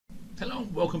Hello,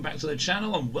 welcome back to the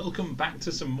channel and welcome back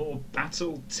to some more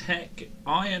BattleTech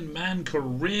Ironman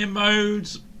career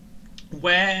modes,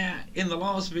 where in the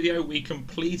last video we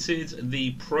completed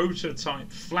the prototype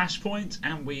flashpoint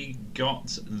and we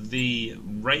got the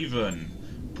Raven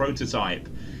prototype.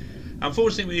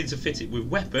 Unfortunately we need to fit it with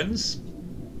weapons,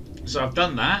 so I've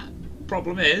done that.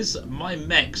 Problem is my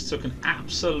mechs took an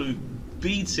absolute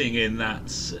beating in that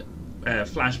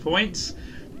flashpoint.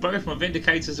 Both my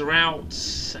Vindicators are out.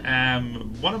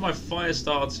 One of my fire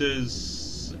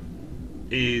starters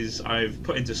is I've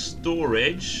put into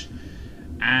storage,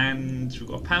 and we've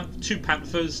got two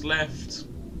Panthers left,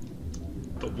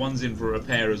 but one's in for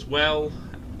repair as well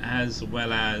as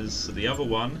the other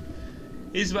one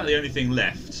is about the only thing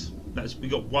left. We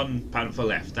got one Panther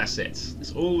left. That's it.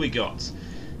 That's all we got.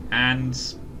 And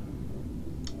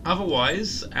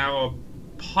otherwise, our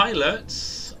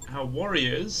pilots, our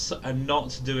warriors, are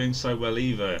not doing so well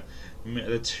either.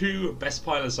 The two best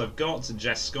pilots I've got,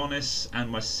 Jasconis and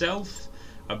myself,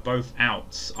 are both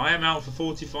out. I am out for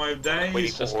 45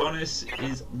 days. Jasconis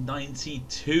is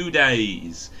 92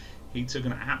 days. He took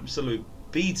an absolute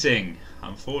beating,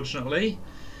 unfortunately.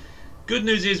 Good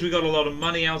news is we got a lot of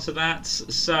money out of that,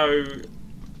 so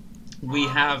we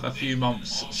have a few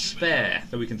months spare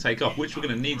that we can take off, which we're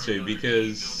going to need to,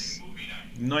 because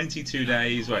 92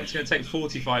 days, right, it's going to take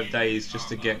 45 days just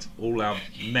to get all our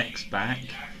mechs back,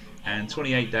 and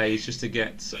 28 days just to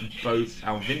get both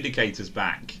our Vindicators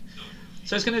back.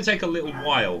 So it's going to take a little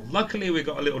while. Luckily we've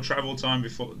got a little travel time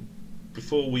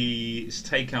before we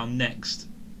take our next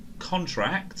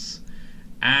contracts,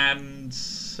 and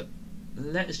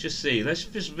let's just see. Let's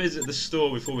just visit the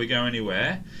store before we go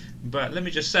anywhere. But let me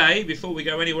just say, before we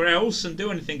go anywhere else and do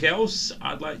anything else,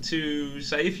 I'd like to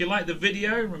say, if you like the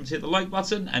video, remember to hit the like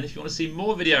button, and if you want to see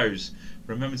more videos,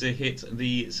 remember to hit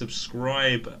the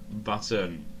subscribe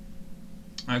button.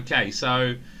 Okay,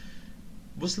 so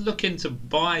was looking to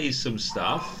buy some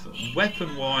stuff.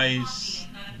 Weapon wise,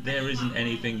 there isn't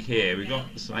anything here. We've got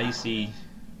some AC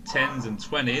 10s and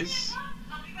 20s,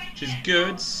 which is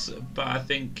good, but I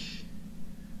think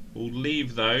we'll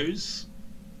leave those.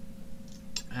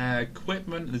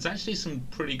 Equipment, there's actually some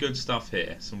pretty good stuff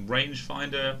here. Some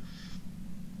rangefinder.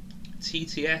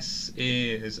 TTS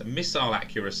is a missile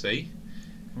accuracy.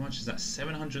 How much is that?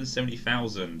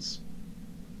 770,000.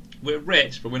 We're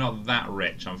rich, but we're not that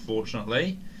rich,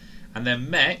 unfortunately. And then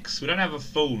mechs, we don't have a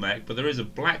full mech, but there is a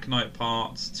Black Knight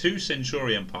parts, 2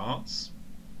 Centurion parts,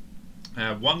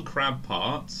 1 Crab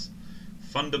part,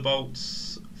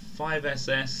 Thunderbolts, 5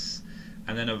 SS,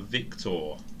 and then a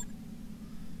Victor.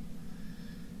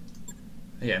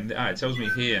 Yeah, and it tells me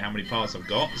here how many parts I've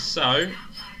got. So,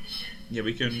 yeah,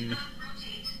 we can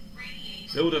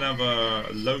build another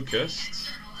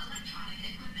Locust.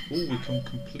 Oh, we can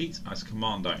complete as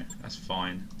Commando. That's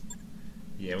fine.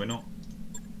 Yeah, we've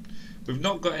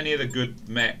not got any of the good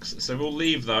mechs, so we'll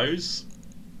leave those.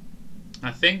 I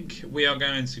think we are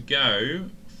going to go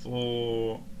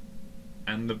for,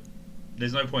 and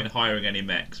there's no point hiring any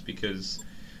mechs because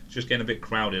it's just getting a bit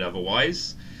crowded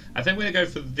otherwise. I think we're going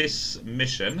to go for this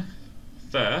mission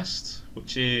first,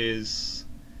 which is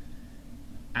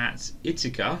at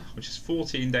Ithaca, which is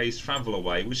 14 days travel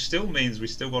away, which still means we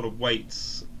still got to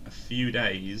wait a few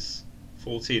days,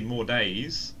 14 more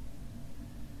days,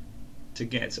 to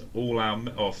get all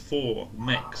our 4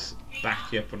 mechs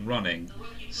back up and running.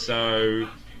 So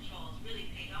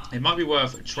it might be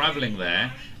worth travelling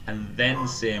there and then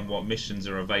seeing what missions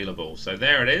are available. So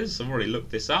there it is. I've already looked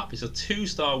this up. It's a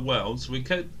 2-star world, so we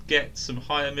could get some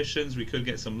higher missions, we could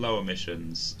get some lower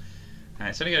missions.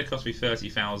 It's only going to cost me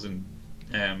 30,000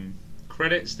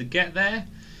 credits to get there,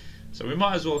 so we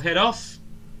might as well head off.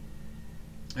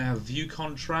 View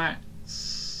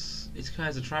contracts. It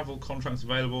has a travel contract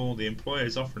available. The employer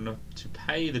is offering to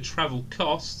pay the travel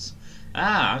costs.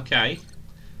 Ah, okay.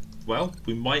 Well,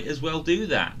 we might as well do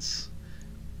that.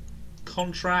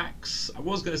 Contracts, I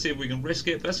was going to see if we can risk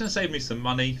it, but that's going to save me some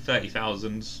money.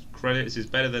 30,000 credits is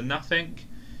better than nothing.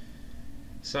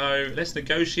 So let's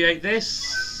negotiate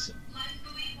this,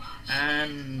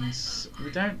 and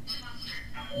we don't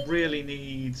really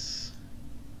need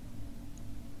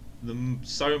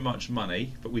so much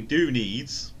money, but we do need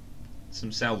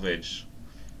some salvage.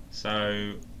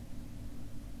 So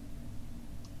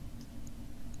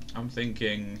I'm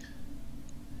thinking,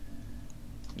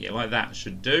 yeah, like that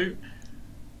should do.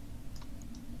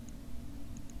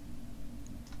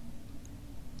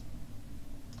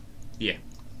 Yeah,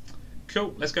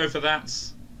 cool, let's go for that.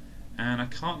 And I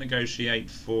can't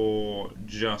negotiate for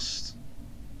just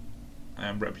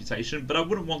reputation, but I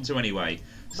wouldn't want to anyway.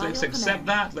 So let's accept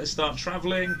that, let's start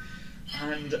travelling,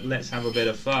 and let's have a bit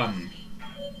of fun.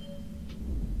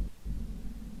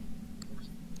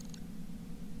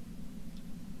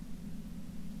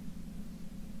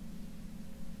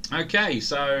 Okay,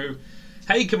 so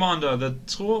hey Commander, the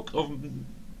talk on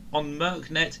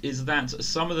MercNet is that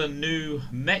some of the new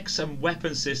mechs and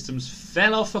weapon systems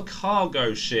fell off a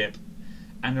cargo ship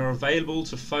and are available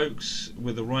to folks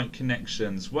with the right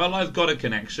connections. Well, I've got a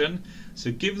connection,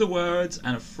 so give the words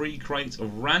and a free crate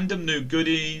of random new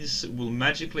goodies will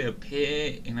magically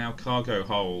appear in our cargo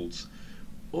holds.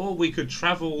 Or we could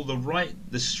travel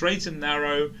the straight and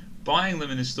narrow, buying them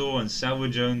in a store and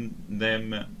salvaging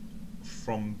them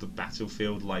from the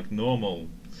battlefield like normal.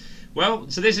 Well,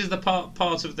 so this is the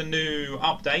part of the new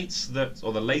updates,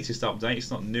 or the latest update. It's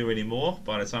not new anymore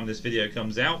by the time this video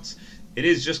comes out. It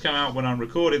is just come out when I'm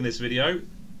recording this video,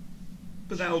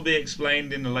 but that will be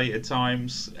explained in the later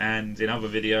times and in other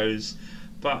videos.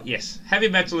 But yes, Heavy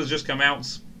Metal has just come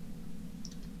out,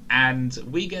 and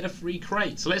we get a free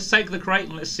crate. So let's take the crate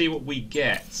and let's see what we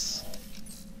get.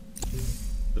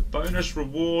 The bonus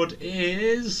reward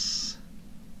is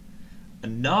a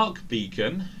Narc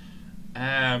beacon,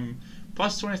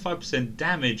 plus 25%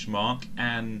 damage mark,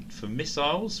 and for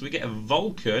missiles we get a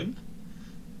Vulcan.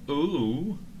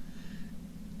 Ooh.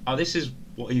 Oh, this is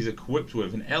what he's equipped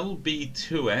with, an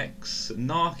LB2X,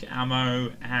 Narc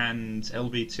ammo and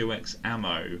LB2X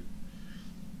ammo.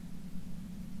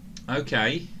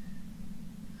 Okay.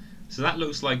 So that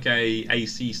looks like a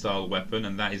AC style weapon,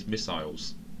 and that is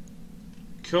missiles.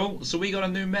 Cool, so we got a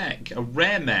new mech, a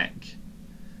rare mech.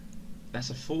 That's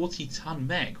a 40-ton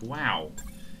mech, wow.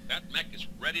 That mech is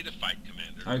ready to fight,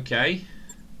 Commander. Okay.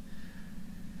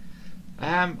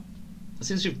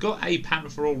 Since we've got a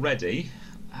Panther already,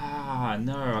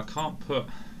 no, I can't put...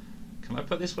 Can I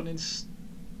put this one in...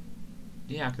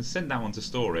 Yeah, I can send that one to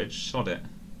storage. Sod it.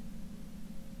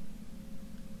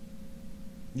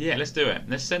 Yeah, let's do it.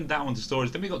 Let's send that one to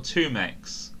storage. Then we've got 2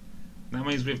 mechs. That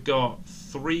means we've got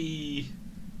 3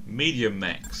 medium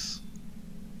mechs.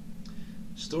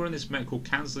 Storing this mech will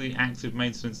cancel the active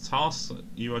maintenance tasks.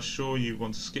 You are sure you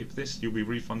want to skip this? You'll be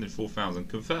refunded 4,000.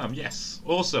 Confirm. Yes.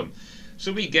 Awesome.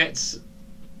 So we've got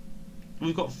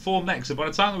 4 mechs. So by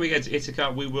the time that we get to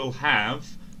Ithaca, we will have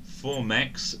 4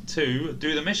 mechs to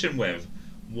do the mission with.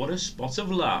 What a spot of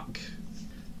luck.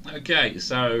 Okay,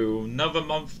 so another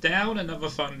month down, another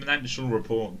financial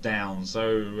report down.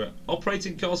 So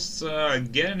operating costs are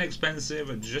getting expensive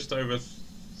at just over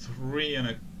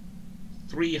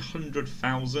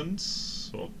 300,000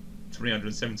 or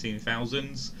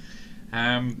 317,000.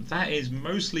 That is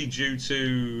mostly due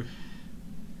to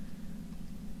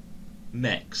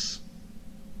mechs.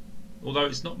 Although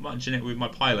it's not much in it with my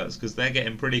pilots because they're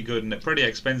getting pretty good and they're pretty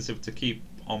expensive to keep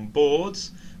on board,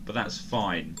 but that's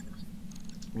fine.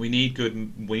 We need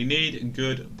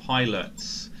good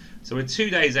pilots. So we're 2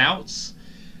 days out,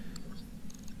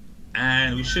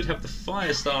 and we should have the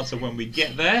fire starter when we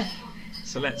get there.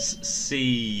 So let's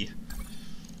see.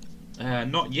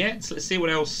 Not yet. Let's see what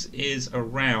else is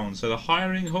around. So the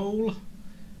hiring hall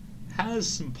has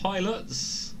some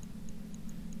pilots.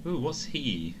 Ooh, what's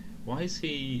he? Why is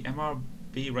he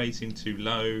MRB rating too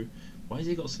low? Why has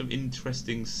he got some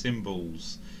interesting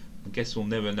symbols? I guess we'll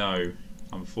never know,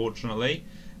 unfortunately.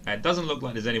 It doesn't look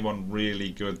like there's anyone really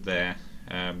good there.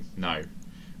 No.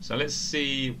 So let's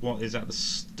see what is at the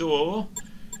store.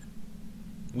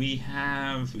 We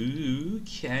have,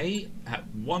 okay,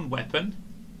 1 weapon.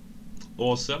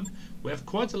 Awesome. We have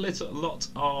quite a lot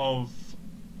of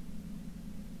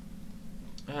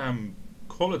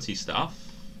quality stuff.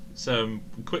 Some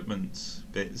equipment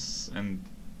bits and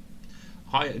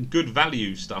good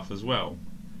value stuff as well.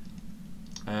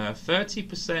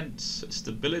 30%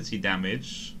 stability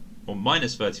damage, or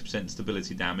minus 30%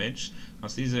 stability damage.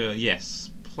 So these are,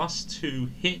 yes, plus 2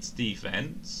 hit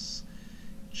defense,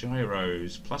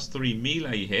 gyros, plus 3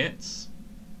 melee hits,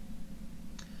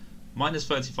 minus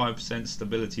 35%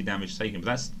 stability damage taken, but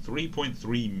that's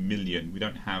 3.3 million. We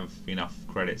don't have enough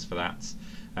credits for that.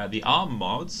 The arm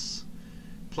mods,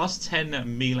 plus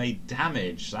 10 melee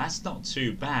damage. That's not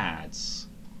too bad.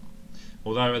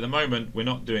 Although at the moment we're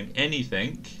not doing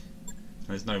anything.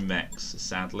 There's no mechs,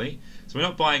 sadly. So we're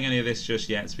not buying any of this just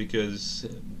yet because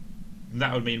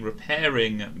that would mean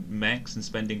repairing mechs and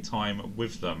spending time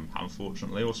with them,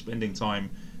 unfortunately, or spending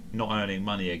time not earning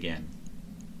money again.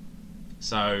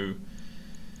 So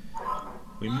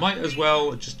we might as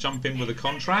well just jump in with a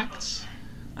contract,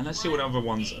 and let's see what other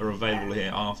ones are available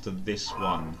here after this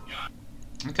one.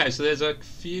 Okay, so there's a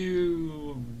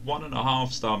few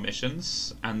 1.5-star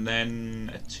missions, and then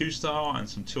a 2-star and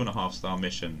some 2.5-star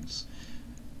missions.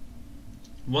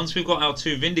 Once we've got our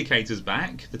 2 Vindicators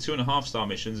back, the 2.5-star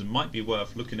missions might be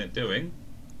worth looking at doing,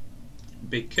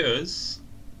 because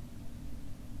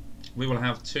we will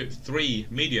have 3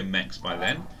 medium mechs by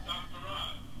then.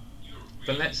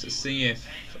 But let's see if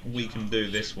we can do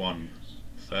this one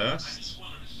first.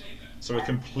 So we're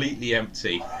completely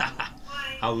empty.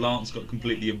 Our lance got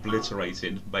completely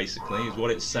obliterated, basically, is what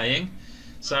it's saying.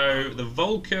 So the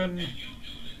Vulcan...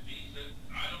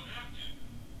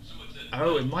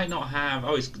 Oh, it might not have...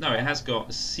 Oh, no, it has got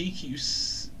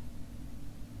CQ...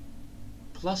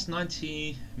 plus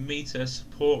 90 meter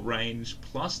support range,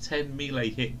 plus 10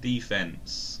 melee hit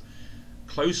defense.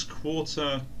 Close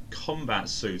quarter combat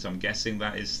suit, I'm guessing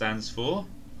that stands for.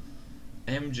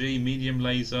 MG, medium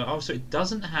laser. Oh, so it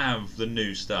doesn't have the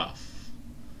new stuff.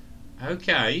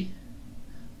 Okay.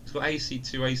 It's got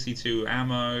AC2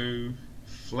 ammo,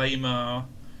 flamer.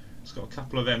 It's got a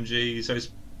couple of MGs. So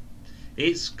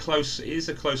it's close. It is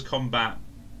a close combat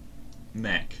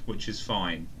mech, which is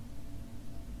fine.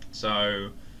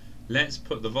 So let's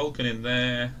put the Vulcan in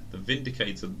there, the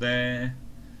Vindicator there.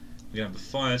 We're going to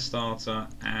have the Firestarter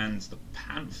and the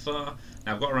Panther.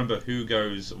 Now I've got to remember who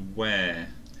goes where.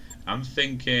 I'm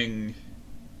thinking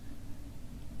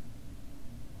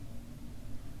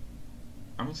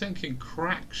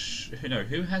you know,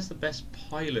 who has the best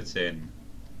piloting?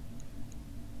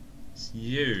 It's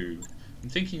you. I'm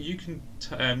thinking you can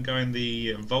go in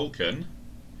the Vulcan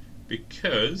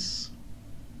because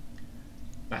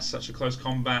that's such a close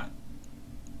combat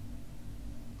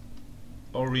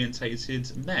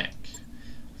orientated mech.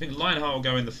 I think Lionheart will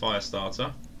go in the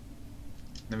Firestarter.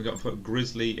 Then we've got to put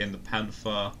Grizzly in the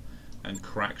Panther and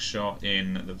Crackshot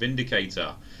in the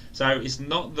Vindicator. So it's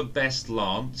not the best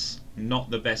lance, not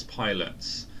the best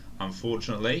pilots,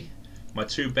 unfortunately. My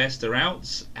two best are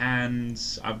out, and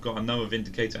I've got another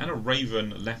Vindicator and a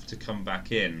Raven left to come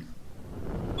back in.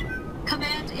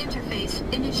 Command interface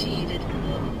initiated.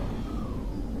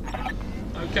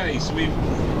 Okay, so we've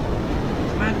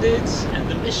landed, and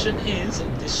the mission is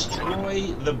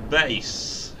destroy the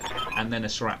base and then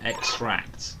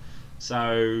extract.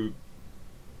 So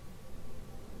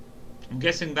I'm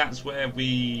guessing that's where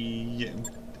we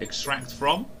extract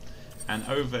from, and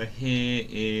over here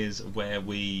is where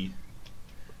we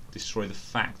destroy the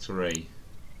factory.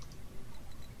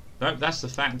 Nope, that's the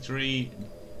factory.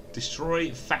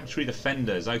 Destroy factory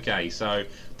defenders. Okay, so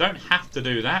don't have to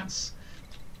do that,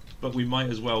 but we might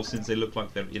as well since they look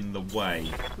like they're in the way.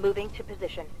 Moving to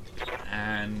position.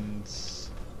 And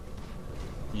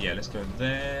yeah, let's go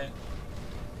there.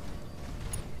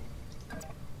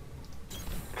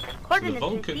 So the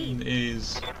Vulcan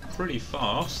is pretty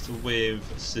fast with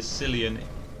Sicilian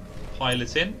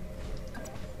piloting.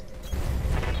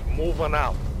 Moving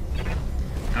out.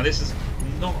 Now this is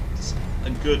not a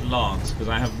good lance because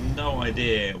I have no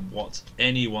idea what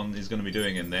anyone is going to be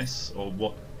doing in this, or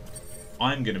what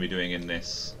I'm going to be doing in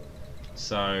this.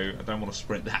 So I don't want to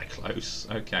sprint that close.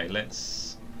 Okay,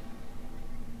 let's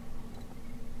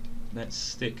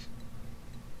stick.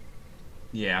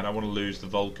 Yeah, I don't want to lose the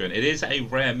Vulcan. It is a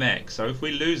rare mech, so if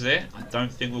we lose it, I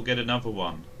don't think we'll get another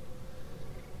one.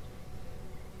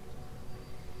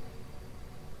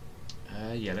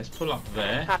 Yeah, let's pull up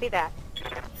there. Copy that.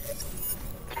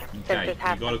 Okay,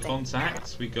 we got a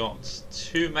contact. We got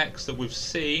two mechs that we've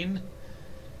seen,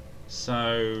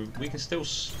 so we can still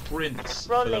sprint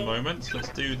for the moment. Let's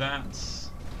do that.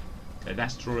 Okay,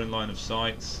 that's drawing line of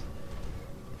sight.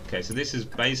 Okay, so this is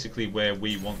basically where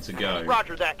we want to go.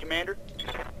 Roger that, Commander.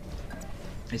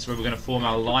 It's where we're going to form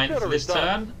our line for this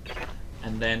turn,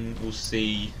 and then we'll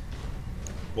see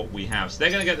what we have. So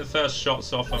they're going to get the first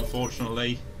shots off,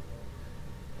 unfortunately.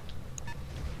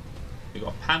 We've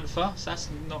got a Panther, so that's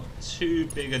not too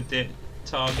big a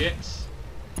target.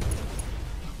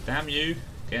 Damn you,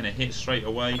 getting a hit straight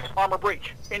away. Armor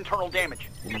breach, internal damage.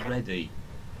 Already.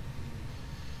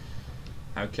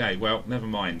 Okay, well, never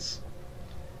mind.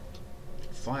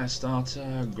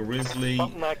 Firestarter, Grizzly.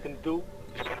 Something I can do.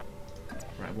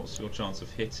 Right, what's your chance of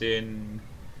hitting?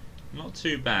 Not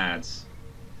too bad.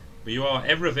 But you are,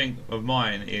 everything of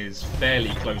mine is fairly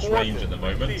close range at the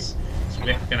moment. So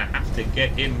we're going to have to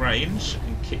get in range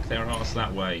and kick their ass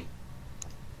that way.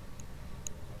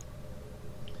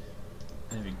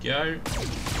 There we go.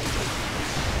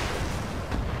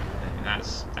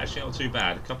 That's actually not too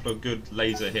bad. A couple of good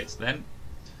laser hits then.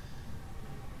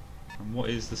 And what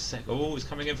is the second? Oh, it's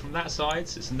coming in from that side.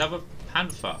 It's another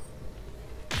Panther.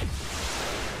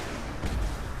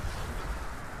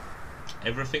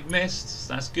 Everything missed,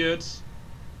 so that's good.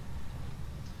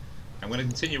 I'm going to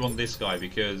continue on this guy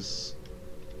because,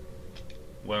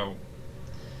 well,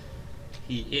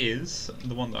 he is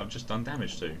the one that I've just done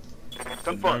damage to.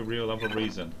 For no real other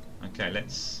reason. Okay,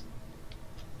 let's...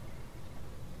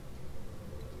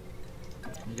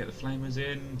 Can we get the flamers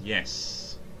in?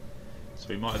 Yes. So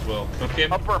we might as well cook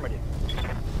him. Affirmative.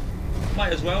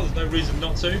 Might as well, there's no reason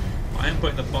not to. I am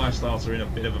putting the fire starter in a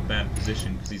bit of a bad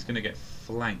position because he's going to get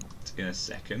flanked in a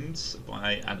second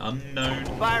by an unknown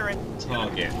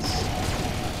target.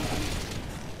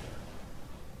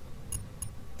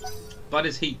 But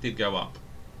his heat did go up,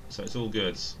 so it's all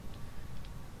good.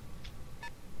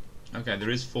 Okay, there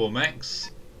is 4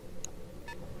 mechs.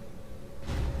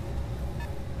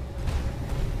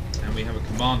 And we have a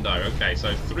commando. Okay,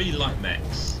 so 3 light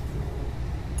mechs.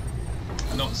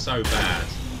 Not so bad.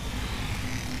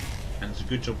 And it's a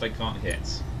good job they can't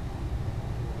hit.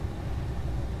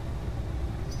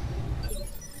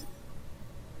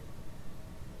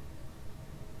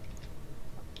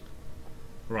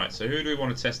 Right, so who do we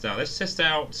want to test out? Let's test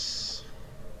out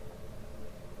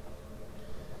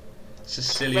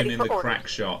Sicilian in the crack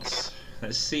shots.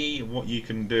 Let's see what you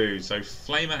can do. So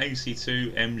Flamer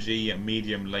AC2 MG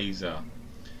medium laser.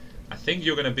 I think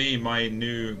you're going to be my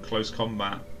new close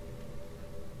combat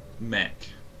mech.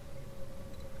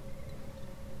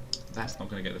 That's not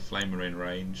going to get the Flamer in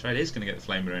range. It is going to get the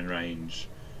Flamer in range.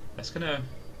 That's going to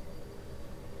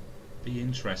be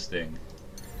interesting.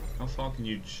 How far can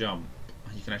you jump?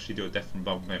 You can actually do a death from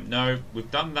above him. No,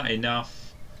 we've done that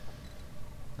enough.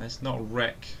 Let's not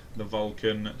wreck the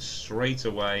Vulcan straight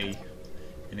away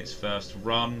in its first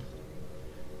run.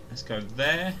 Let's go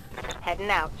there. Heading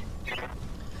out.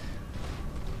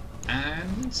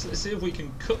 And let's see if we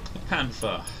can cook the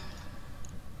Panther.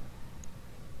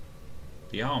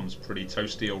 The arm's pretty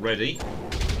toasty already.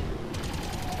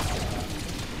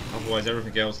 Otherwise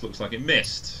everything else looks like it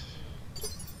missed.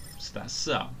 So that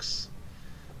sucks.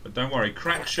 But don't worry,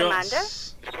 crack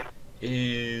shots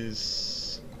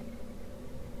is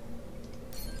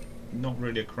not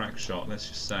really a crack shot, let's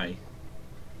just say.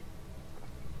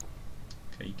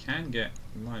 Okay, you can get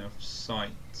line of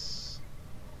sight.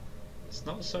 It's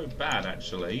not so bad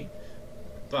actually,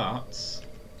 but let's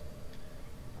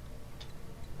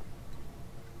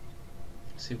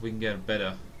see if we can get a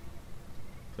better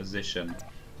position.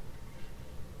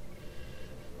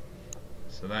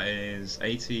 So that is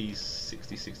 80,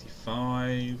 60,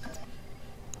 65.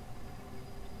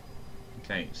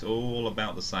 Okay, it's all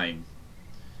about the same.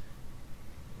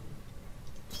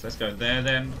 So let's go there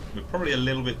then. We're probably a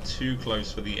little bit too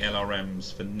close for the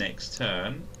LRMs for next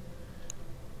turn.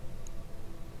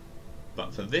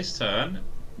 But for this turn,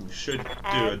 we should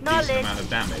do a decent amount of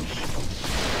damage.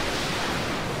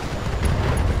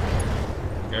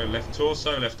 Go left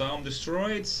torso, left arm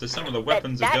destroyed. So some of the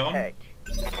weapons are gone.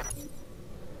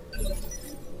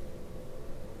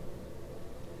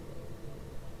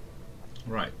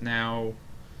 Right, now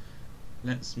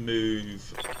let's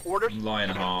move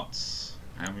Lionhearts,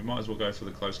 and we might as well go for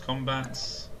the close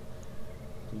combats.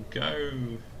 We'll go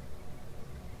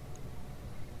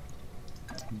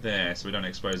there so we don't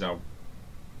expose our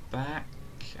back.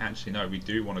 Actually no, we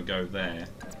do want to go there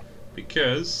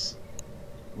because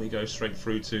we go straight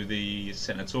through to the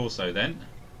center torso then.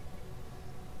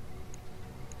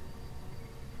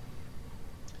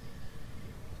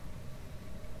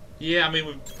 Yeah, I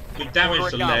mean we've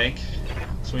damaged a leg,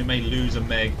 so we may lose a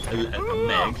leg.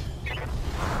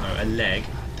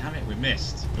 Damn it, we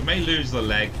missed. We may lose the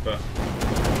leg, but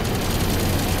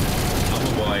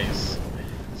otherwise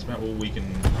that's about all we can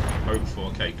hope for.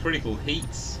 Okay, critical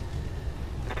heats.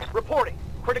 Reporting.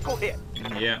 Critical hit.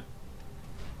 Yeah.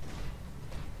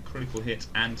 Critical hit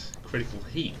and critical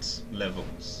heat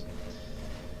levels.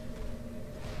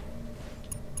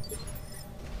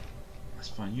 That's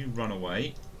fine, you run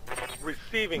away.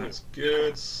 Receiving. That's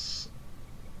good.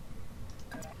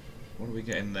 What do we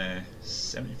get in there?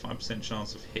 75%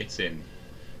 chance of hitting.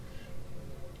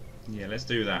 Yeah, let's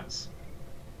do that.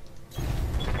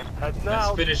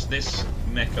 Let's finish this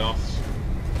mech off,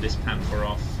 this Panther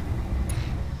off.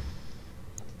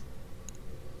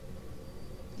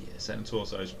 Yeah, center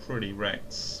torso is pretty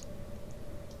wrecked.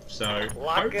 So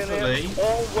hopefully,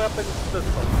 all weapon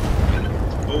systems.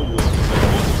 Oh, so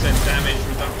 40% damage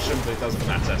reduction, but it doesn't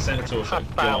matter. Center torso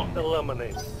gone.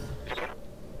 Eliminate.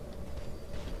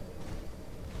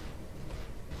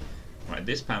 Right,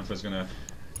 this Panther's gonna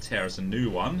tear us a new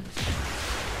one.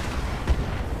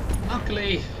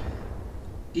 Luckily,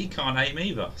 he can't aim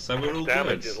either, so we're all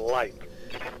Damage good. is light.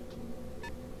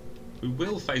 We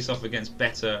will face off against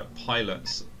better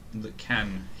pilots that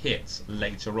can hit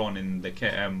later on in the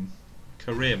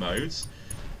career modes,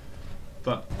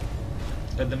 but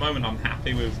at the moment I'm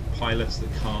happy with pilots that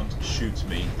can't shoot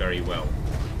me very well.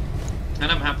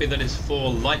 And I'm happy that it's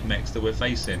 4 light mechs that we're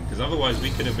facing, because otherwise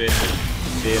we could have been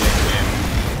dealing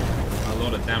with a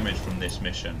lot of damage from this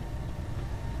mission.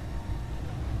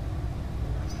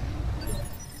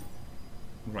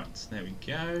 Right, there we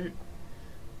go.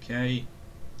 Okay,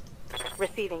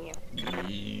 Receiving you.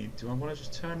 Do I want to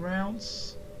just turn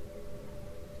rounds?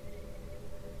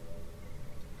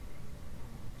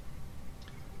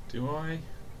 Do I?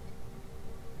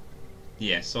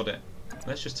 Yeah, sod it.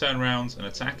 Let's just turn round and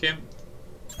attack him.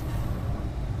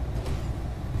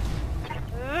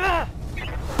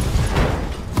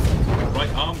 Right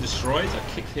arm destroyed.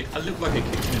 I looked like I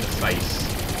kicked him in the face.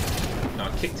 No,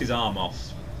 I kicked his arm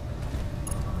off.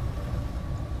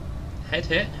 Head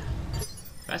hit.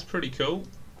 That's pretty cool.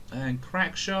 And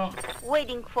crack shot.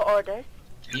 Waiting for orders.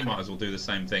 He might as well do the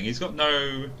same thing. He's got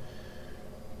no...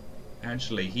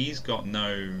 Actually, he's got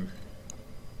no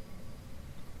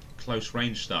close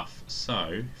range stuff.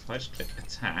 So, if I just click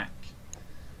attack...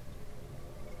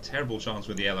 Terrible chance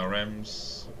with the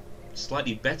LRMs.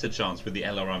 Slightly better chance with the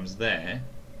LRMs there.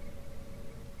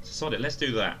 So sod it, let's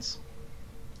do that.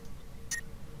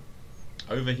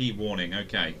 Overheat warning,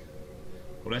 okay.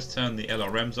 Well, let's turn the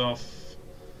LRMs off.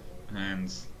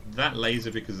 And that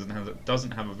laser, because it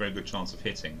doesn't have a very good chance of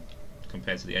hitting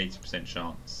compared to the 80%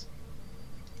 chance.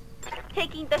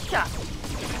 Taking the shot.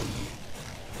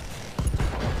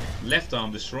 Left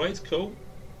arm destroyed, cool.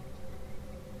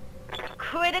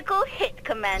 Critical hit,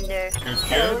 Commander. Good,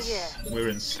 Hell good. yeah. We're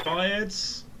inspired.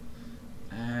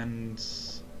 And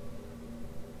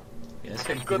yeah, let's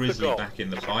get Grizzly back in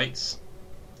the fight.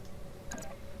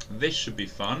 This should be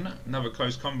fun. Another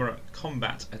close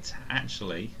combat attack.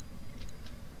 Actually,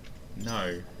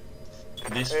 no.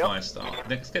 This fire starter.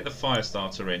 Let's get the fire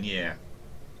starter in. Yeah,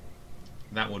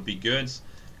 that would be good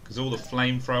because all the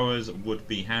flamethrowers would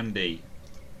be handy.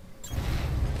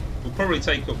 We'll probably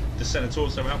take up the center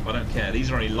torso out, but I don't care. These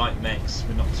are only light mechs.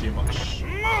 We're not too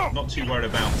worried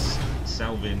about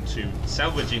salvaging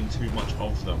too much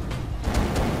of them.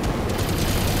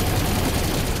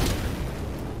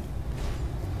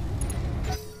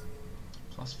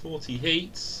 Plus 40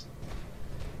 heats.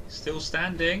 Still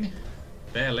standing.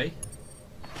 Barely.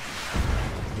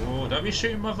 Oh, don't be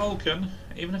shooting my Vulcan,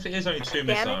 even if it is only 2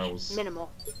 missiles.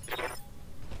 Minimal.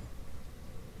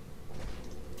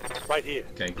 Right here.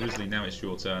 Okay, Grizzly, now it's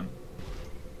your turn.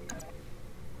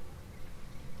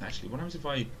 Actually, what happens if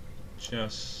I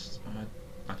just...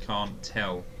 I can't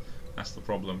tell. That's the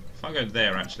problem. If I go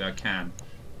there, actually, I can.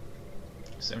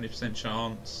 70%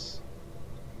 chance.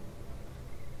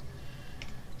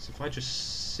 So if I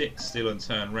just sit still and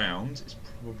turn round, it's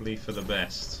probably for the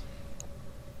best.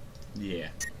 Yeah.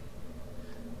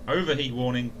 Overheat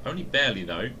warning, only barely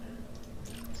though.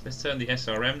 So let's turn the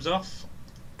SRMs off.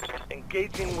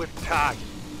 Engaging with target.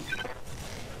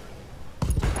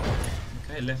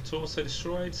 Okay, left torso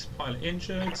destroyed, pilot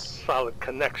injured. Solid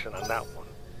connection on that one.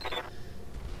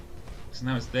 So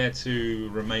now it's their 2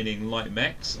 remaining light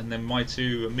mechs, and then my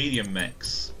 2 medium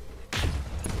mechs.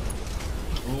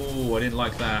 Oh, I didn't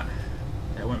like that.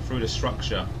 That went through the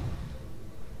structure.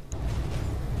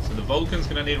 So the Vulcan's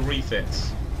going to need a refit.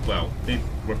 Well, need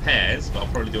repairs, but I'll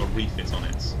probably do a refit on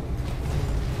it.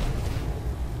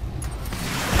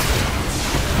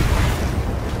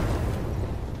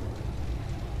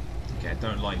 Okay, I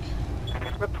don't like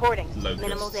Reporting. locusts.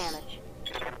 Minimal damage.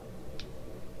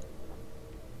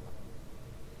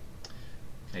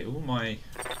 Okay, all my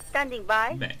Standing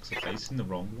by. mechs are facing the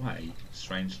wrong way,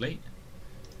 strangely.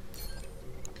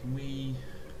 Can we...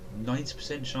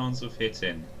 90% chance of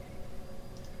hitting.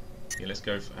 Yeah, let's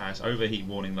go for... it's overheat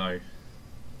warning though.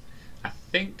 I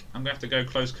think I'm going to have to go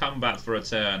close combat for a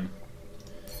turn.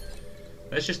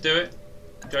 Let's just do it.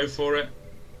 Go for it.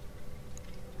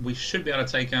 We should be able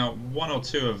to take out 1 or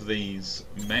 2 of these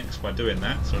mechs by doing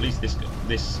that. So at least this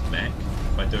mech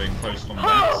by doing close combat.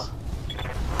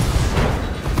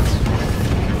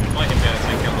 Might even be able to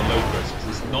take out the Locust because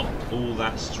it's not all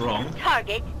that strong.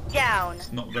 Target down.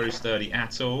 It's not very sturdy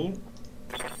at all.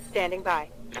 Standing by.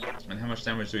 And how much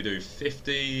damage do we do?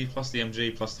 50 plus the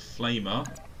MG plus the Flamer.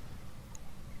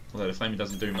 Although the Flamer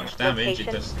doesn't do much damage, Location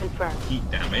it does confirmed. heat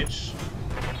damage.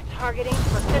 Targeting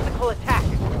for physical attack.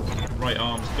 Right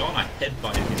arm's gone. I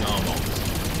headbutted his arm off.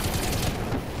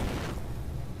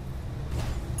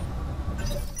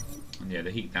 And yeah,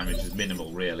 the heat damage is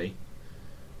minimal, really.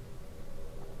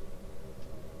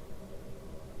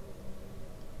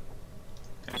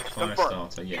 Okay, fire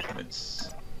starter. Yeah, let's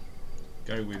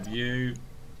go with you.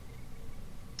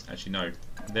 Actually, no.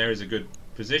 There is a good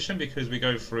position because we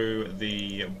go through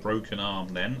the broken arm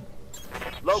then.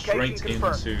 Location Straight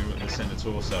confirmed. into the center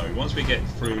torso. Once we get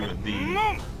through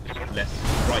the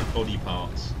right body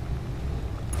parts.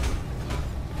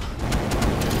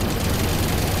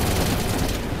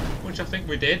 Which I think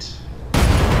we did.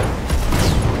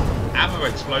 Ammo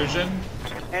explosion.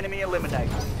 Enemy eliminated.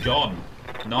 Gone.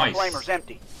 Nice. Flamer's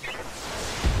empty.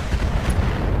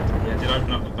 Yeah, I did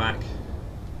open up the back,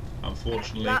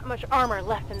 unfortunately. Not much armor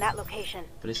left in that location.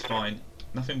 But it's fine.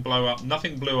 Nothing blew up.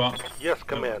 Nothing blew up. Yes,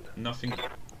 Commander. Nothing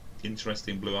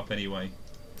interesting blew up anyway.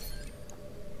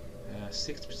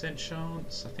 60%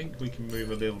 chance. I think we can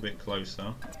move a little bit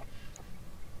closer.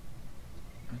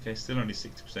 Okay, still only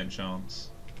 60% chance.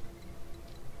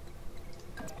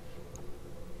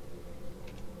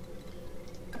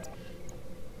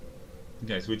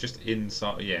 Okay, so we're just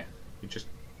inside. Yeah, we just.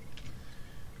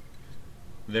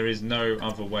 There is no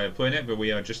other way of putting it, but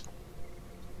we are just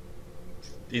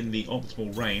in the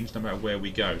optimal range no matter where we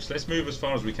go. So let's move as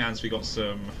far as we can so we got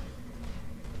some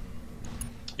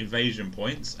invasion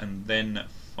points and then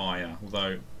fire.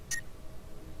 Although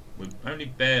we're only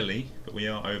barely, but we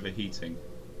are overheating.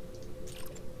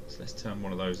 So let's turn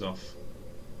one of those off.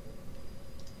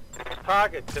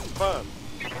 Target confirmed.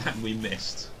 And we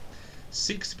missed.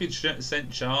 60%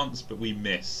 chance, but we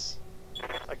miss.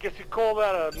 I guess you call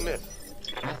that a miss.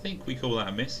 I think we call that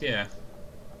a miss, yeah.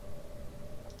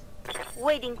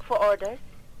 Waiting for orders.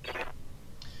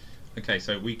 Okay,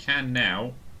 so we can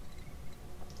now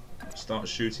start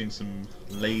shooting some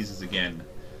lasers again.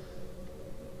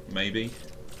 Maybe.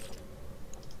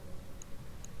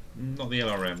 Not the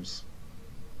LRMs.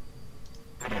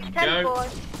 There we go. And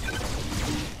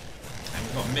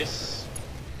we got a miss.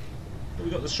 But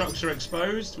we got the structure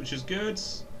exposed, which is good.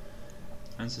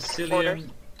 And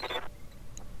Sicilian.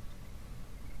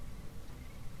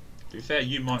 To be fair,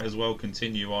 you might as well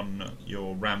continue on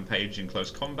your rampage in close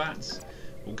combat.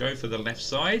 We'll go for the left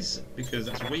sides because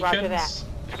that's weakens.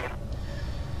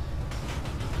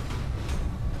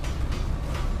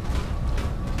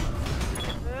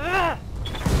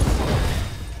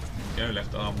 Go,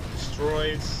 left arm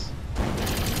destroyed.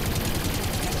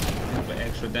 A bit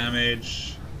extra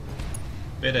damage.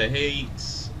 Bit of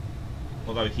heat.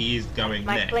 Although he is going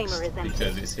next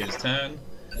because it's his turn.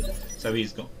 So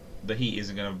he's got the heat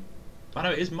isn't going to. Oh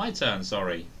no, it is my turn,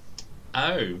 sorry.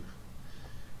 Oh.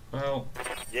 Well,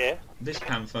 yeah. This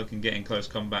Panther can get in close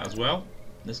combat as well.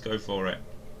 Let's go for it.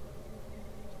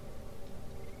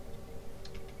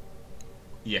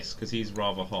 Yes, because he's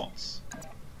rather hot.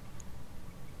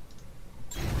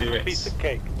 Do it. Piece of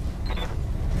cake.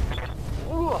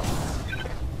 Ooh.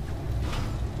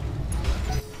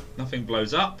 Nothing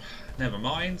blows up. Never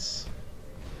mind.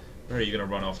 Where are you going to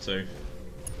run off to?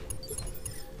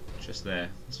 Just there.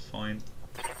 That's fine.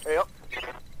 Yep.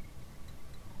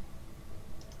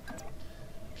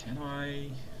 Can I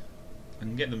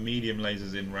can get the medium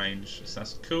lasers in range, so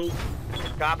that's cool.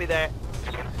 Copy that.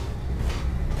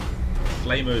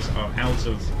 Flamers are out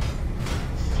of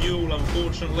fuel,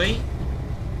 unfortunately.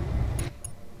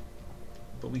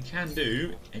 But we can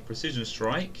do a precision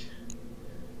strike.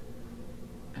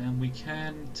 And we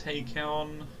can take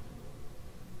on...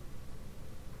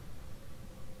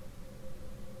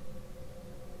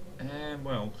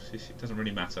 well, it doesn't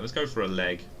really matter. Let's go for a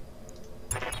leg.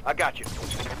 I got you.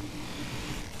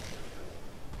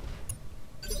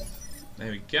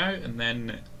 There we go, and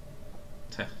then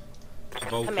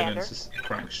Vulcan Commander. and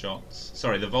crack shots.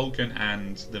 Sorry, the Vulcan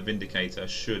and the Vindicator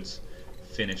should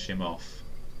finish him off.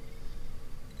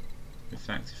 In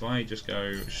fact, if I just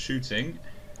go shooting,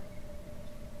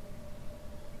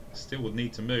 still would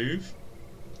need to move.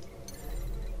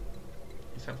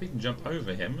 In fact, we can jump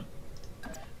over him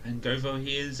and go for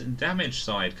his damage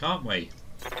side, can't we?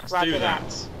 Let's do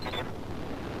that.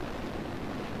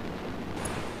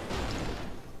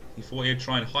 He thought he'd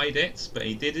try and hide it, but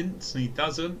he didn't, and he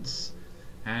doesn't.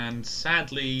 And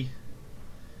sadly,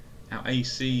 our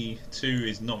AC2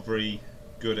 is not very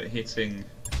good at hitting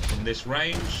from this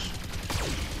range.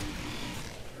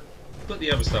 But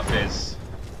the other stuff is.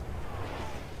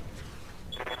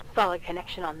 Solid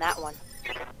connection on that one.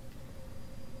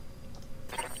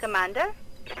 Commander?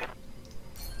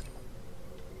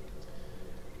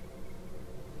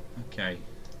 Okay.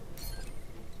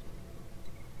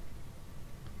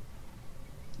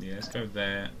 Yeah, let's go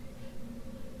there.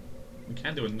 We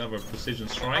can do another precision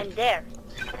strike. I'm there.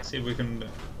 See if we can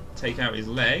take out his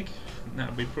leg. That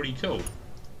would be pretty cool.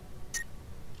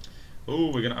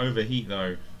 Oh, we're going to overheat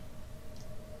though.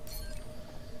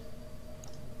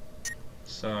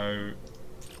 So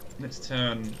let's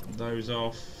turn those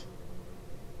off.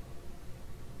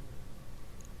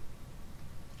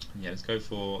 Yeah, let's go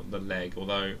for the leg,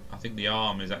 although I think the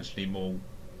arm is actually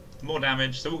more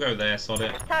damage, so we'll go there, sod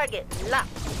it. Target locked.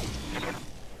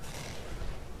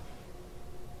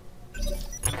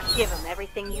 Give him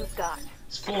everything you've got.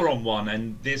 It's 4-on-1,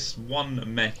 and this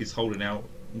one mech is holding out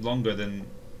longer than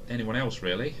anyone else,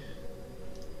 really.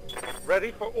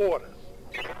 Ready for orders.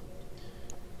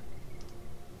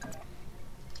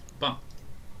 But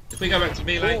If we go back to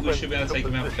melee, we should be able to take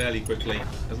him out fairly quickly,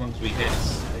 as long as we hit.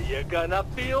 You're gonna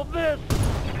feel this.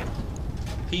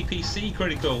 PPC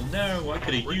critical. No, I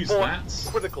could have used that.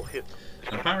 Critical hit.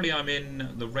 And apparently I'm in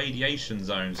the radiation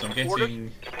zone, so I'm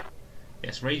getting...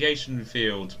 Yes, radiation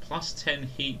field. Plus 10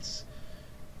 heat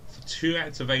for 2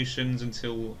 activations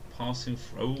until passing...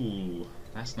 Oh,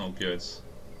 that's not good.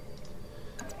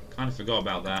 Kind of forgot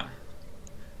about that.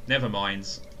 Never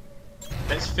mind.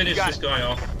 Let's finish this guy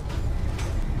off.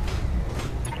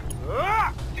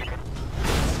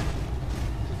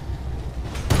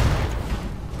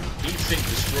 Heat sink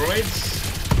destroyed.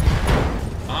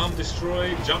 Arm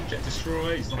destroyed. Jump jet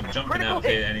destroyed. He's not jumping out of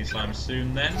here anytime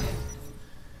soon then.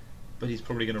 But he's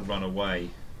probably going to run away.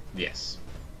 Yes.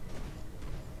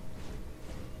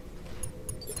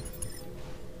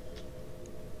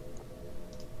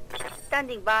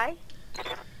 Standing by.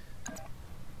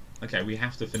 Okay, we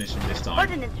have to finish him this time.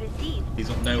 Ordnance received. He's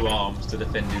got no arms to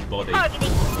defend his body.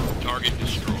 Targeting. Target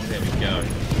destroyed. There we go.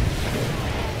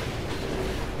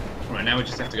 Right, now we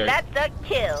just have to go That's a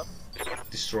kill.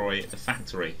 destroy the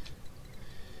factory.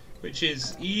 Which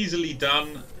is easily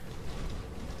done.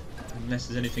 Unless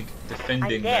there's anything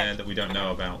defending there that we don't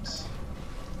know about.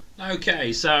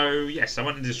 Okay, so yes, I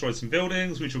went and destroyed some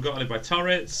buildings which were guarded by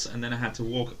turrets, and then I had to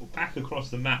walk back across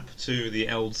the map to the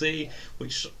LZ,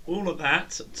 which all of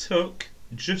that took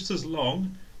just as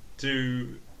long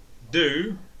to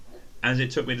do as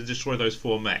it took me to destroy those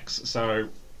 4 mechs. So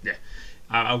yeah,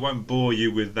 I won't bore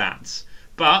you with that.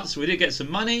 But we did get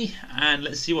some money, and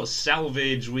let's see what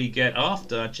salvage we get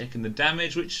after checking the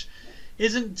damage, which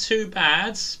isn't too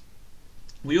bad.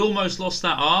 We almost lost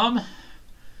that arm,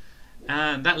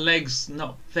 and that leg's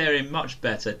not very much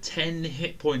better. 10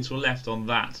 hit points were left on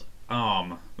that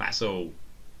arm, that's all.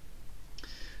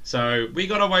 So we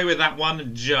got away with that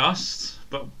one just,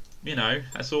 but you know,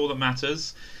 that's all that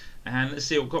matters. And let's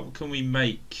see, what can we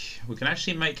make? We can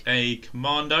actually make a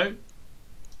commando,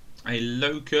 a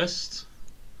locust,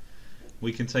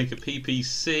 we can take a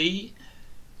PPC,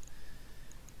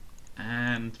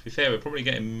 and to be fair, we're probably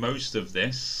getting most of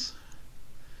this.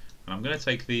 And I'm going to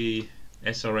take the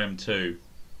SRM2.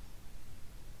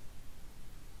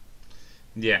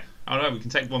 Yeah, alright, we can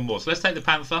take one more. So let's take the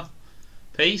Panther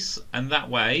piece, and that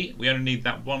way we only need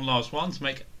that one last one to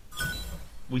make.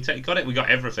 Got it. We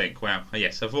got everything. Wow.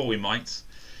 Yes, I thought we might.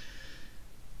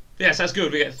 But yes, that's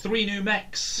good. We get 3 new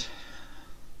mechs.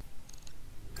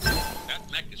 That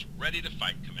mech is ready to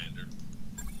fight, Commander.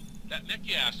 That mech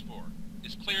you asked for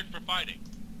is cleared for fighting.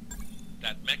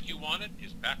 That mech you wanted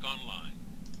is back online.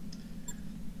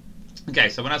 Okay,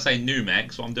 so when I say new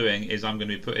mechs, what I'm doing is I'm going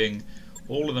to be putting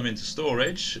all of them into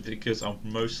storage, because I'll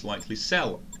most likely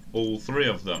sell all 3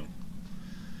 of them.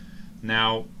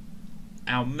 Now,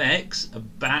 our mechs are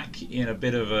back in a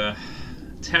bit of a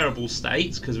terrible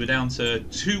state, because we're down to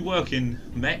 2 working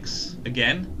mechs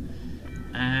again.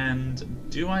 And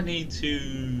do I need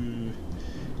to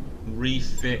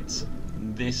refit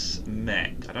this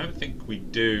mech? I don't think we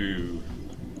do.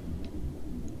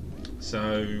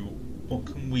 So what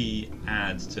can we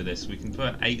add to this? We can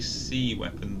put an AC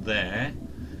weapon there,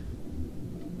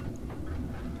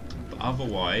 but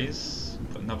otherwise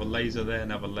put another laser there,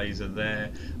 another laser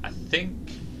there. I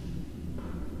think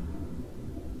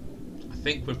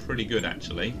we're pretty good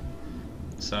actually.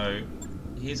 So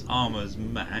his armor's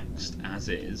maxed as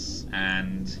is,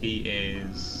 and he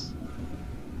is,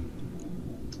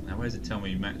 now where does it tell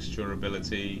me max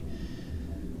durability?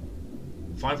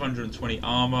 520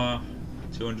 armor,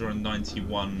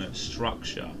 291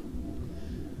 structure.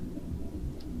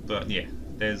 But yeah,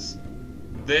 there's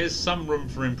some room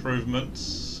for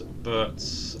improvements, but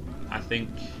I think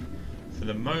for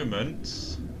the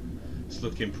moment it's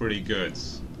looking pretty good.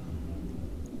 So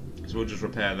we'll just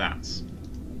repair that.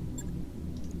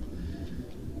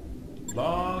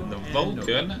 The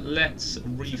Vulcan, let's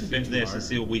refit this and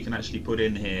see what we can actually put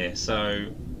in here. So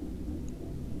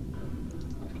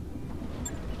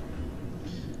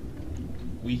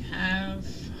we have,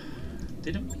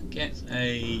 didn't we get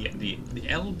the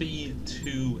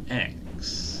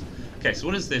LB2X? Okay, so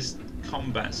what does this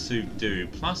combat suit do?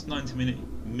 Plus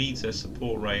 90mm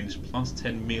support range, plus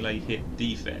 10 melee hit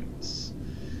defense.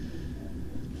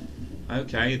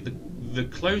 Okay, the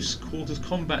close quarters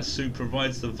combat suit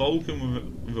provides the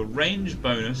Vulcan with a range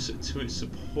bonus to its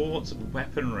support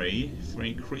weaponry for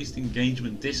increased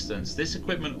engagement distance. This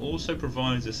equipment also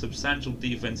provides a substantial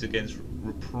defense against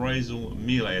reprisal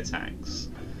melee attacks.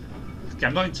 Okay,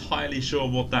 I'm not entirely sure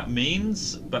what that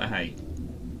means, but hey.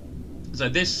 So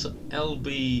this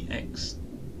LBX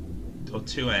or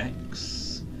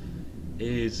 2X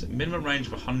is minimum range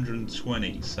of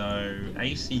 120. So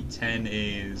AC-10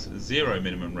 is 0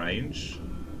 minimum range.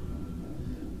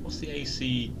 What's the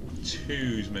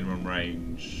AC-2's minimum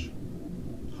range?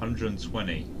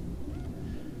 120.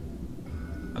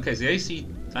 Okay, so the AC...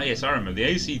 Oh yes, I remember. The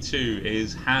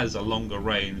AC-2 has a longer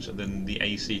range than the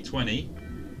AC-20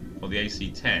 or the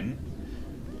AC-10,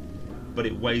 but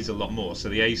it weighs a lot more. So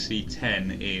the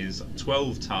AC-10 is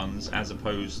 12 tons as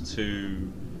opposed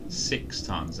to 6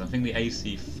 tons. I think the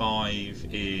AC-5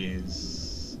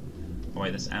 is... Oh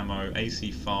wait, that's ammo.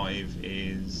 AC-5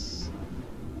 is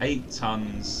 8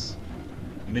 tons,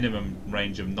 minimum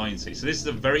range of 90. So this is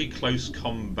a very close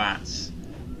combat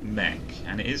mech,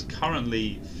 and it is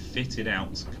currently fitted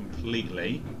out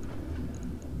completely.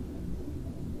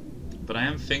 But I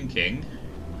am thinking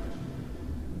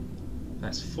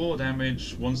that's 4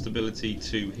 damage, 1 stability,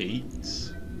 2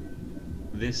 heat.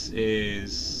 This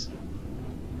is...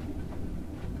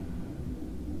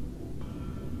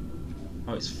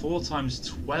 Oh, it's 4 times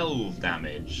 12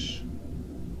 damage.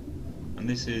 And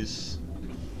this is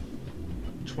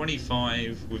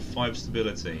 25 with 5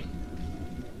 stability.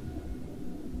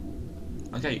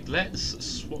 Okay, let's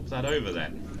swap that over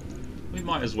then. We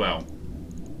might as well.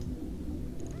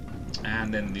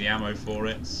 And then the ammo for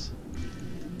it.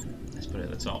 Let's put it at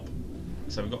the top.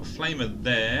 So we've got a flamer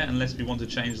there, unless we want to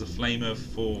change the flamer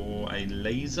for a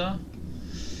laser.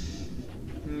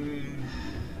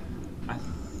 I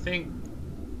think...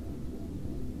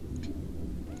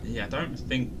 Yeah, I don't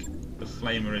think the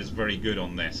flamer is very good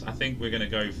on this. I think we're going to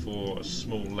go for a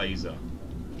small laser.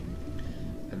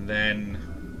 And then...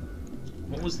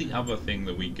 What was the other thing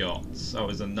that we got? Oh, it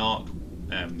was a narc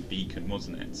beacon,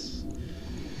 wasn't it?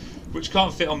 Which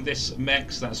can't fit on this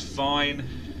Mechs, that's fine.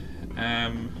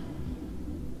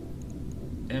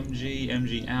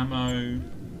 MG ammo.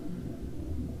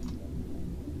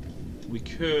 We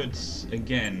could,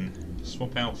 again,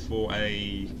 swap out for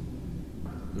a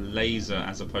laser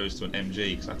as opposed to an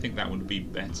MG, because I think that would be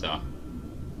better.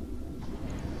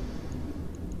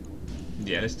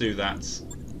 Yeah, let's do that.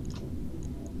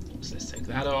 So let's take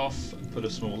that off, put a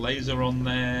small laser on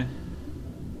there,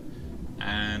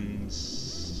 and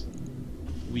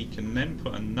we can then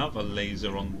put another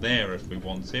laser on there if we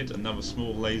wanted, another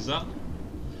small laser,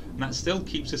 and that still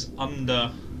keeps us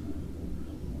under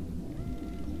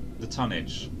the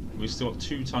tonnage. We've still got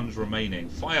 2 tons remaining.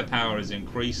 Firepower is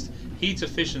increased, heat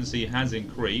efficiency has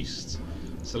increased,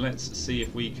 so let's see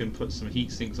if we can put some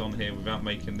heat sinks on here without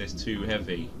making this too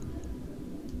heavy.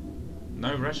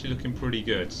 No, we're actually looking pretty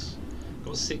good.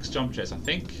 Got 6 jump jets. I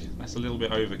think that's a little bit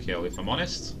overkill, if I'm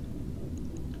honest.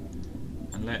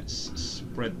 And let's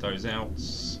spread those out.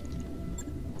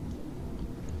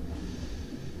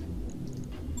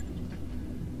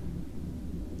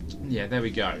 Yeah, there we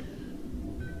go.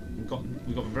 We've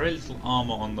got very little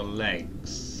armor on the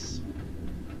legs.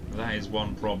 That is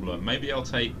one problem. Maybe I'll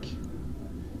take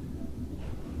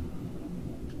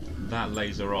that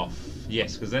laser off.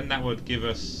 Yes, because then that would give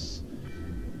us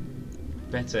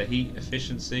better heat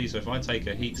efficiency. So if I take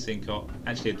a heat sink off,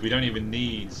 actually we don't even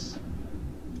need...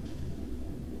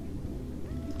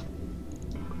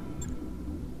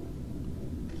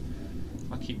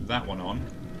 If I keep that one on,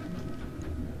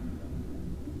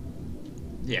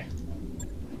 yeah,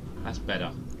 that's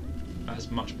better.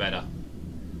 That's much better.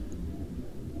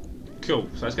 Cool.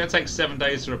 So it's going to take 7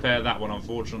 days to repair that one,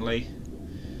 unfortunately.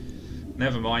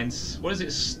 Never mind. What is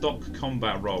its stock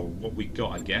combat role? What we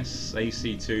got, I guess.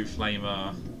 AC-2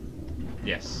 flamer.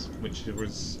 Yes, which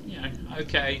was, you know,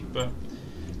 okay, but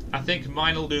I think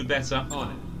mine will do better.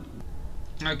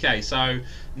 Okay, so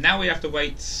now we have to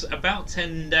wait about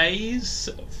 10 days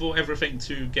for everything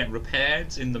to get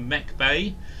repaired in the mech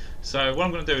bay. So what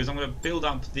I'm going to do is I'm going to build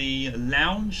up the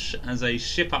lounge as a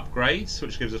ship upgrade,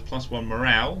 which gives us +1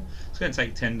 morale. It's going to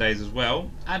take 10 days as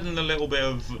well, adding a little bit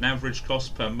of an average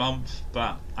cost per month,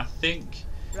 but I think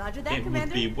it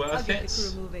would be worth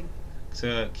it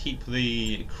to keep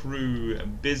the crew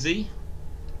busy.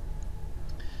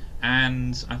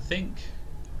 And I think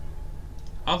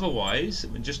otherwise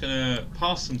we're just going to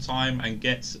pass some time and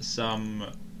get some,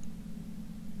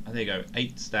 there you go,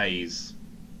 8 stays.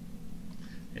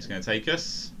 It's going to take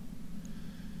us,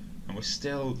 and we're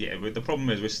still, yeah, the problem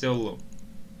is we're still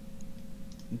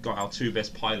got our 2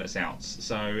 best pilots out,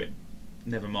 so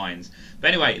never mind.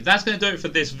 But anyway, that's going to do it for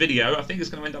this video. I think it's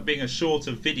going to end up being a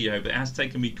shorter video, but it has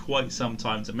taken me quite some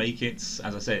time to make it.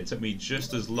 As I said, it took me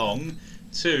just as long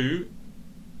to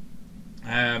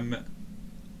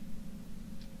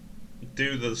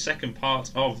do the second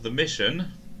part of the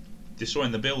mission,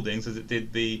 destroying the buildings, as it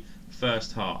did the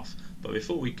first half. But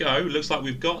before we go, looks like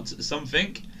we've got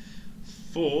something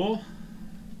for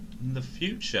in the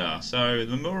future. So,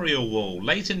 the memorial wall.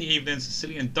 Late in the evening,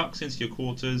 Sicilian ducks into your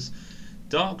quarters.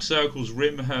 Dark circles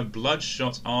rim her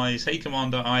bloodshot eyes. Hey,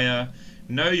 Commander, I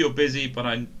know you're busy, but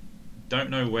I don't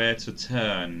know where to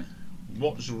turn.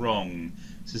 What's wrong?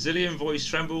 Sicilian voice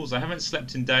trembles. I haven't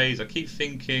slept in days. I keep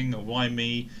thinking, why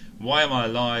me? Why am I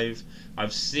alive?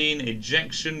 I've seen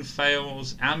ejection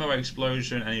fails, ammo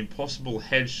explosion, and impossible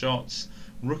headshots.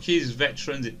 Rookies,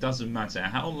 veterans, it doesn't matter.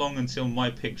 How long until my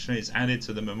picture is added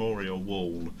to the memorial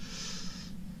wall?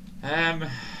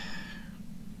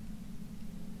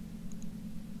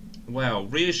 Well,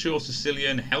 reassure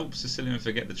Sicilian, help Sicilian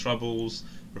forget the troubles,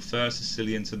 refer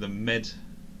Sicilian to the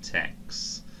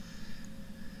MedTechs.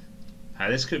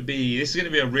 This is going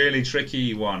to be a really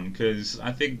tricky one, because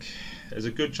I think there's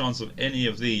a good chance of any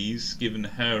of these giving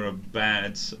her a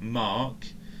bad mark,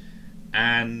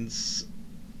 and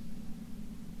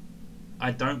I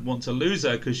don't want to lose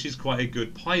her because she's quite a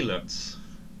good pilot.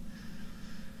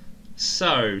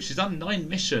 So she's done 9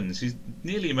 missions. She's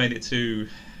nearly made it to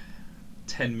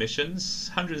 10 missions,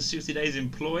 160 days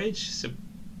employed. She's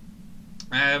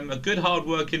a good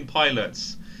hard-working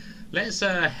pilot. Let's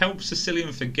help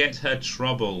Sicilian forget her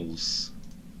troubles.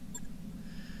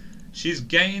 She's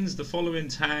gained the following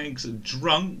tags: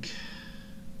 drunk.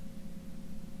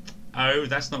 Oh,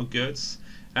 that's not good.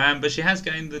 But she has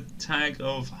gained the tag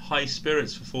of high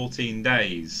spirits for 14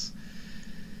 days.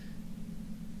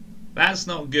 That's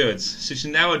not good. So she's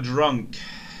now a drunk.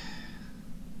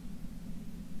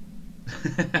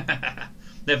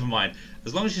 Never mind.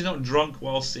 As long as she's not drunk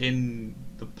whilst in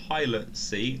the pilot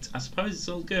seat, I suppose it's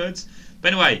all good.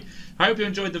 But anyway, I hope you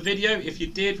enjoyed the video. If you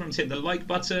did, remember to hit the like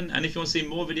button, and if you want to see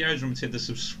more videos, remember to hit the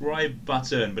subscribe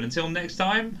button. But until next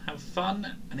time, have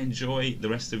fun and enjoy the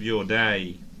rest of your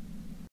day.